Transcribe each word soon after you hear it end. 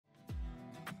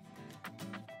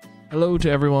Hello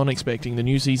to everyone expecting the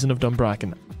new season of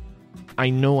Dunbracken. I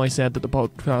know I said that the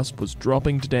podcast was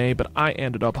dropping today, but I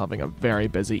ended up having a very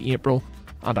busy April,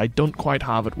 and I don't quite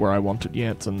have it where I want it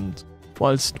yet, and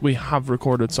whilst we have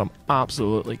recorded some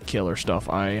absolutely killer stuff,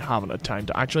 I haven't had time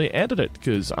to actually edit it,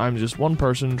 because I'm just one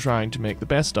person trying to make the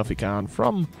best stuff he can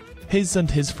from his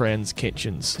and his friends'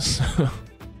 kitchens.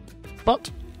 But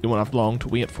you won't have long to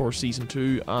wait for Season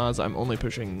 2, as I'm only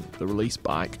pushing the release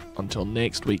back until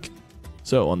next week.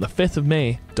 So on the 5th of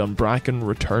May, Dunbracken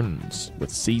returns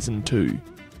with Season 2.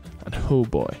 And oh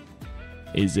boy,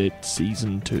 is it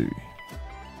Season 2.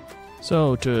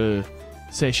 So to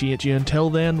satiate you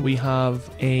until then, we have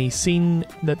a scene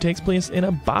that takes place in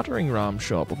a battering ram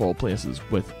shop of all places,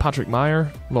 with Patrick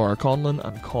Meier, Laura Conlon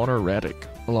and Conor Reddick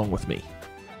along with me.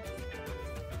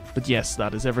 But yes,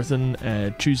 that is everything.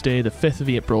 Tuesday the 5th of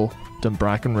April,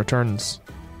 Dunbracken returns.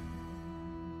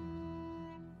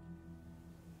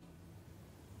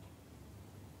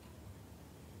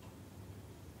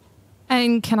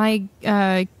 And can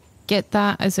I get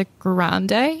that as a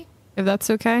grande, if that's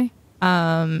okay?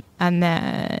 And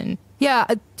then, yeah,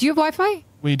 do you have Wi-Fi?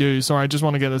 We do. Sorry, I just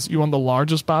want to get this. You want the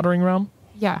largest battering ram?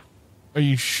 Yeah. Are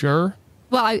you sure?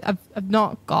 Well, I've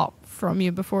not got from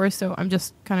you before, so I'm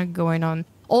just kind of going on.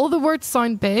 All the words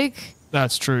sound big.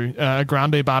 That's true. A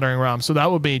grande battering ram. So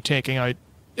that would be taking out...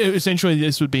 Essentially,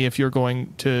 this would be if you're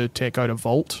going to take out a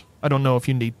vault. I don't know if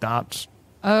you need that.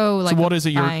 Oh, like so what is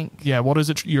it bank. What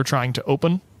is it you're trying to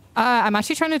open? I'm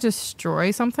actually trying to destroy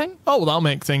something. Oh, well, that'll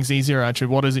make things easier, actually.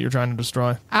 What is it you're trying to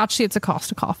destroy? Actually, it's a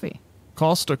Costa coffee.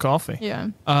 Costa coffee?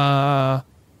 Yeah.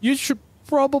 You should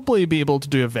probably be able to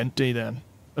do a venti then.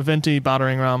 A venti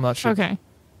battering ram, that should... Okay.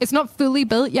 It's not fully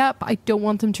built yet, but I don't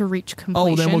want them to reach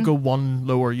completion. Oh, then we'll go one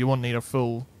lower. You won't need a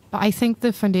full... But I think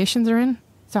the foundations are in.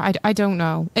 So I don't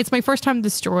know. It's my first time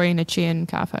destroying a chain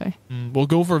cafe. We'll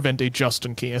go for a venti just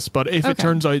in case. But if it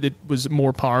turns out it was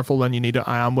more powerful than you need it,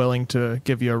 I am willing to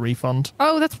give you a refund.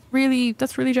 Oh, that's really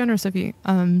generous of you.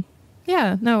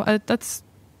 Yeah, no, that's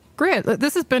great.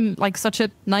 This has been like such a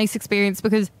nice experience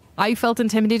because I felt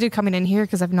intimidated coming in here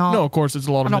because I've not... No, of course, it's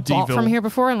a lot of medieval... I've not bought from here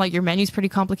before, and like your menu's pretty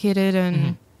complicated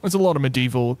and... It's a lot of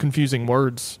medieval, confusing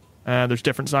words. There's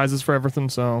different sizes for everything,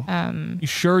 so... You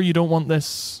sure you don't want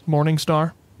this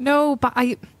Morningstar? No, but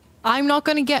I'm not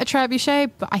going to get a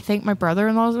trebuchet, but I think my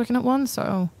brother-in-law is looking at one,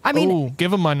 so... I mean...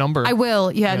 give him my number. I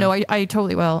will, yeah. No, I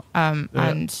totally will.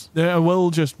 And... I will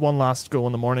just one last go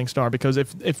on the Morningstar, because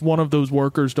if one of those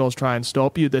workers does try and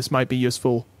stop you, this might be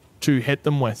useful to hit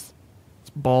them with.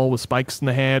 It's a ball with spikes in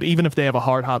the head. Even if they have a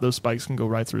hard hat, those spikes can go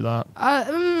right through that.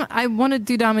 I want to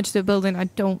do damage to a building. I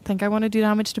don't think I want to do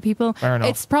damage to people. Fair enough.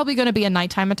 It's probably going to be a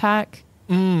nighttime attack.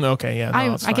 Okay, yeah,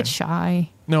 no, that's fine. I get shy.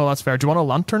 No, that's fair. Do you want a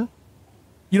lantern?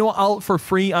 You know what? For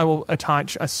free, I will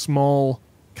attach a small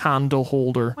candle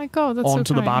holder my God, that's onto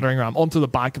so the kind. battering ram, onto the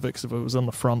back of it, because if it was on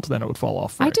the front, then it would fall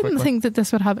off. I didn't quickly. think that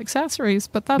this would have accessories,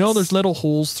 but that's... No, there's little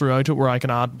holes throughout it where I can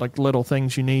add like little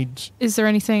things you need. Is there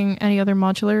any other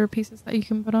modular pieces that you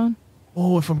can put on?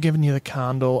 Oh, if I'm giving you the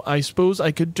candle, I suppose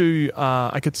I could do,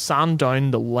 I could sand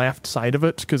down the left side of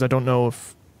it, because I don't know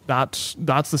if that's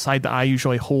the side that I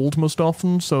usually hold most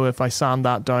often. So if I sand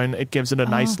that down, it gives it a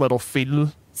nice little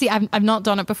feel. See, I've not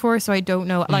done it before, so I don't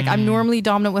know. Like, I'm normally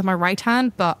dominant with my right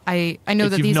hand, but I know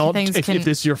that these things can... If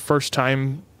this is your first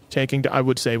time taking, I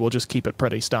would say we'll just keep it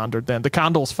pretty standard then. The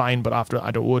candle's fine, but after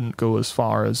I wouldn't go as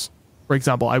far as, for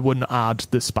example, I wouldn't add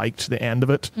the spike to the end of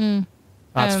it.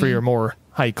 That's for your more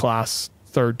high class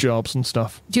third jobs and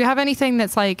stuff. Do you have anything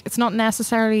that's like, it's not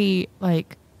necessarily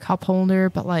like cup holder,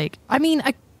 but like, I mean,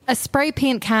 a spray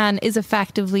paint can is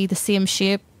effectively the same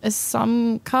shape as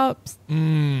some cups.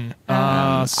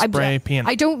 Spray paint.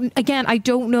 I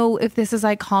don't know if this is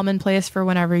like commonplace for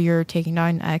whenever you're taking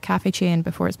down a cafe chain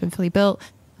before it's been fully built.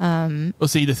 Well,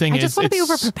 see, the thing I is, just want to be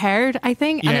over prepared, I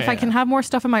think. And if I can have more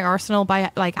stuff in my arsenal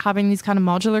by like having these kind of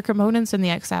modular components and the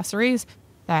accessories,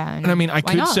 then and I mean, I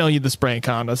could not? sell you the spray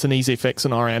can. That's an easy fix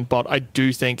on our end. But I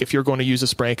do think if you're going to use a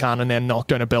spray can and then knock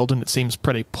down a building, it seems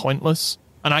pretty pointless.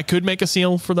 And I could make a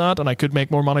sale for that, and I could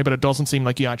make more money, but it doesn't seem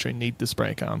like you actually need the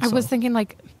spray can. I was thinking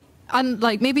like, and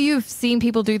like maybe you've seen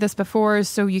people do this before,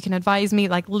 so you can advise me,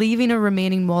 like leaving a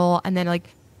remaining wall and then like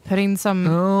putting some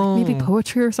like, maybe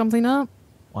poetry or something up.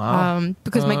 Wow.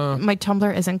 Because my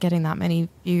Tumblr isn't getting that many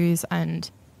views, and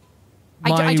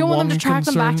I don't want them to track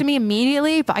them back to me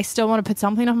immediately, but I still want to put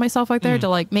something of myself out there to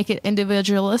like make it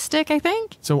individualistic, I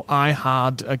think. So I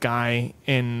had a guy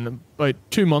in about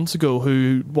 2 months ago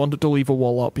who wanted to leave a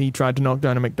wall up. He tried to knock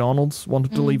down a McDonald's,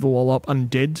 wanted to leave a wall up and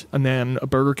did. And then a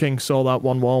Burger King saw that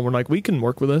one wall and were like, we can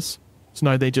work with this. So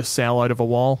now they just sell out of a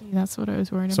wall. That's what I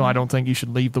was worried about. So I don't think you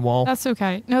should leave the wall. That's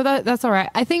okay. No, that's all right.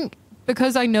 I think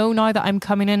because I know now that I'm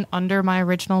coming in under my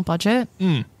original budget,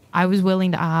 I was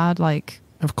willing to add like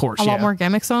of course a lot more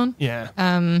gimmicks on. Yeah.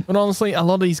 But honestly, a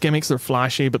lot of these gimmicks are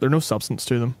flashy, but there's no substance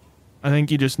to them. I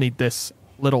think you just need this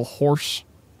little horse.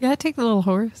 Yeah, take the little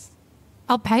horse.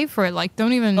 I'll pay for it. Like,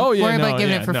 don't even worry about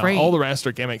giving it for free. All the rest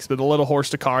are gimmicks, but the little horse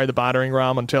to carry the battering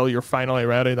ram until you're finally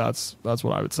ready, that's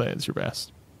what I would say is your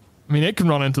best. I mean, it can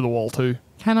run into the wall too.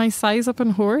 Can I size up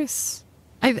a horse?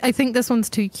 I think this one's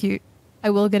too cute. I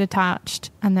will get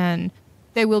attached, and then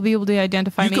they will be able to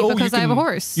identify me because I have a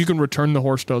horse. You can return the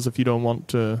horse to us if you don't want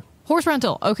to. Horse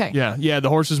rental, okay. Yeah, the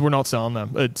horses, we're not selling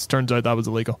them. It turns out that was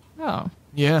illegal. Oh.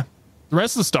 Yeah. The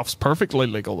rest of the stuff's perfectly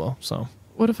legal though, so.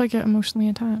 What if I get emotionally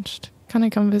attached? Can I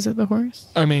come visit the horse?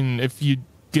 I mean, if you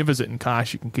give us it in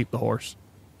cash, you can keep the horse.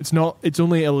 It's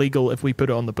only illegal if we put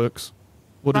it on the books.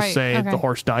 We'll just say the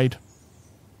horse died.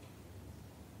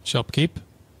 Shopkeep?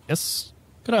 Yes?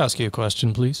 Could I ask you a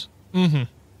question, please? Mm-hmm.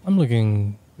 I'm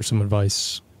looking for some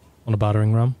advice on a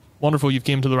battering ram. Wonderful, you've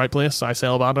came to the right place. I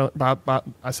sell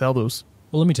I sell those.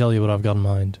 Well, let me tell you what I've got in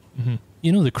mind. Mm-hmm.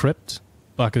 You know the crypt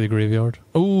back of the graveyard?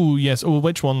 Oh, yes. Oh,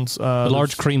 which ones? The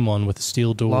large cream one with the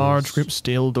steel doors. Large cream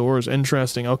steel doors.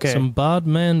 Interesting. Okay. Some bad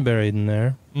men buried in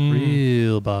there.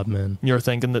 Real bad men. You're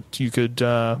thinking that you could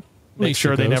make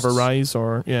sure they never rise,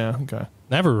 or yeah, okay.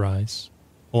 Never rise.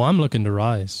 Oh, I'm looking to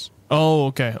rise. Oh,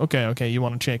 okay. You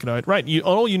want to check it out, right?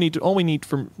 All we need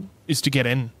is to get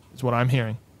in. Is what I'm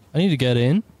hearing. I need to get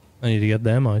in. I need to get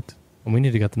them out, and we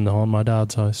need to get them to haunt my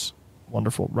dad's house.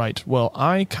 Wonderful. Right. Well,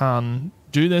 I can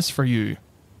do this for you.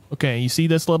 Okay, you see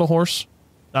this little horse?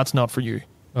 That's not for you.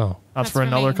 Oh. That's for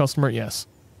another customer, yes.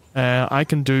 I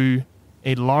can do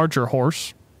a larger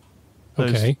horse that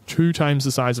is 2 times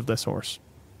the size of this horse.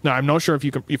 Now, I'm not sure if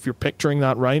you're picturing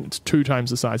that right. It's 2 times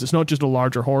the size. It's not just a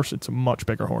larger horse, it's a much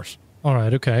bigger horse. All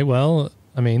right, okay. Well,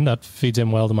 I mean, that feeds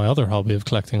in well to my other hobby of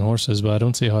collecting horses, but I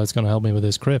don't see how it's going to help me with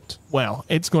this crypt. Well,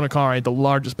 it's going to carry the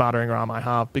largest battering ram I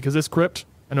have, because this crypt,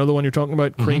 I know the one you're talking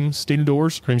about, cream steel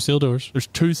doors. Cream steel doors. There's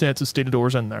 2 sets of steel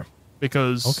doors in there,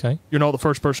 because you're not the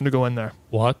first person to go in there.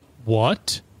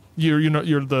 What? You're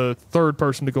the third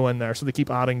person to go in there, so they keep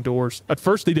adding doors. At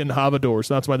first they didn't have a door,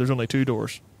 so that's why there's only 2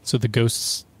 doors. So the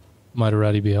ghosts might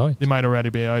already be out. They might already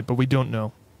be out, but we don't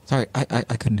know. Sorry, I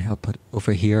couldn't help but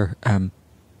over here.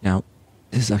 Now,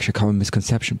 this is actually a common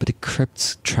misconception, but the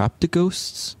crypts trap the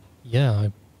ghosts? Yeah,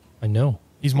 I know.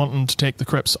 He's wanting to take the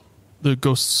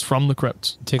ghosts from the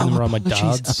crypts. Take them around my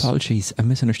dad's. Apologies, I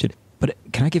misunderstood. But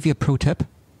can I give you a pro tip?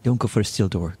 Don't go for the steel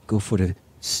door. Go for the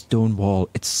stone wall.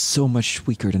 It's so much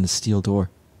weaker than the steel door.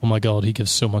 Oh my god, he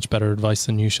gives so much better advice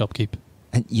than you, Shopkeep.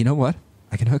 And you know what?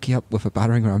 I can hook you up with a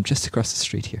battering ram just across the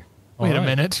street here. Wait a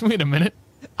minute.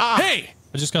 Hey!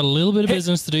 I just got a little bit of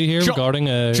business to do here regarding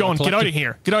a... John, get out of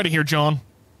here. Get out of here, John.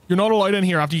 You're not allowed in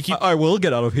here after you keep... I will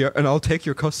get out of here, and I'll take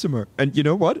your customer. And you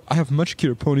know what? I have much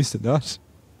cuter ponies than that.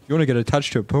 If you want to get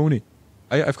attached to a pony,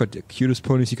 I've got the cutest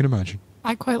ponies you can imagine.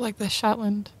 I quite like this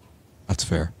Shetland. That's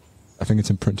fair. I think it's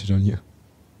imprinted on you.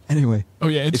 Anyway,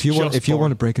 it's if you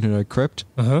want to break into a crypt,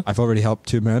 I've already helped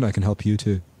 2 men. I can help you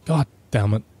too. God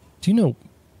damn it! Do you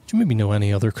maybe know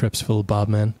any other crypts full of bad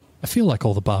men? I feel like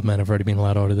all the bad men have already been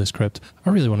let out of this crypt. I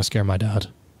really want to scare my dad.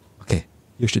 Okay,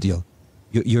 here's the deal.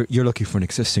 You're looking for an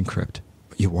existing crypt.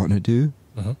 What you want to do?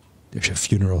 There's a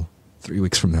funeral 3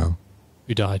 weeks from now.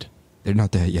 Who died? They're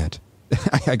not dead yet.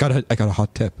 I got a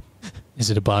hot tip.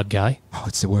 Is it a bad guy? Oh,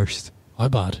 it's the worst. How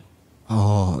bad?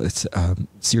 Oh, it's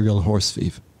serial horse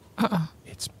thief.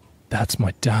 That's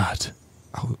my dad.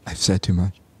 Oh, I've said too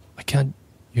much. I can't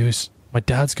use... My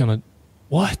dad's gonna...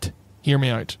 What? Hear me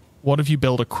out. What if you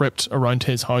build a crypt around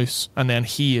his house and then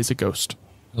he is a ghost?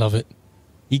 Love it.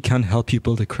 He can't help you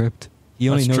build a crypt. He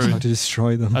only knows how to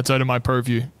destroy them. That's out of my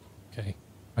purview. Okay.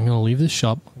 I'm going to leave this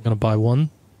shop. I'm going to buy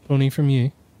 1 pony from you.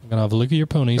 I'm going to have a look at your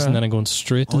ponies and then I'm going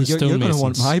straight to the stonemasons. You're going to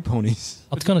want my ponies.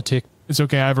 It's going to take... It's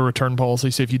okay, I have a return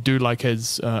policy, so if you do like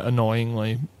his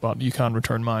annoyingly, but you can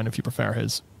return mine if you prefer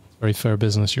his. It's very fair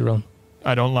business you run.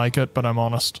 I don't like it, but I'm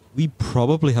honest. We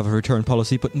probably have a return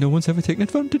policy, but no one's ever taken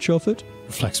advantage of it.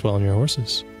 Reflects well on your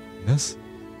horses. Yes.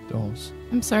 It does.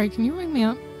 I'm sorry, can you ring me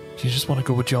up? Do you just want to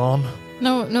go with John?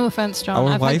 No offense, John.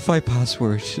 Our Wi-Fi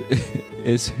password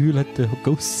is who let the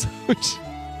ghosts out.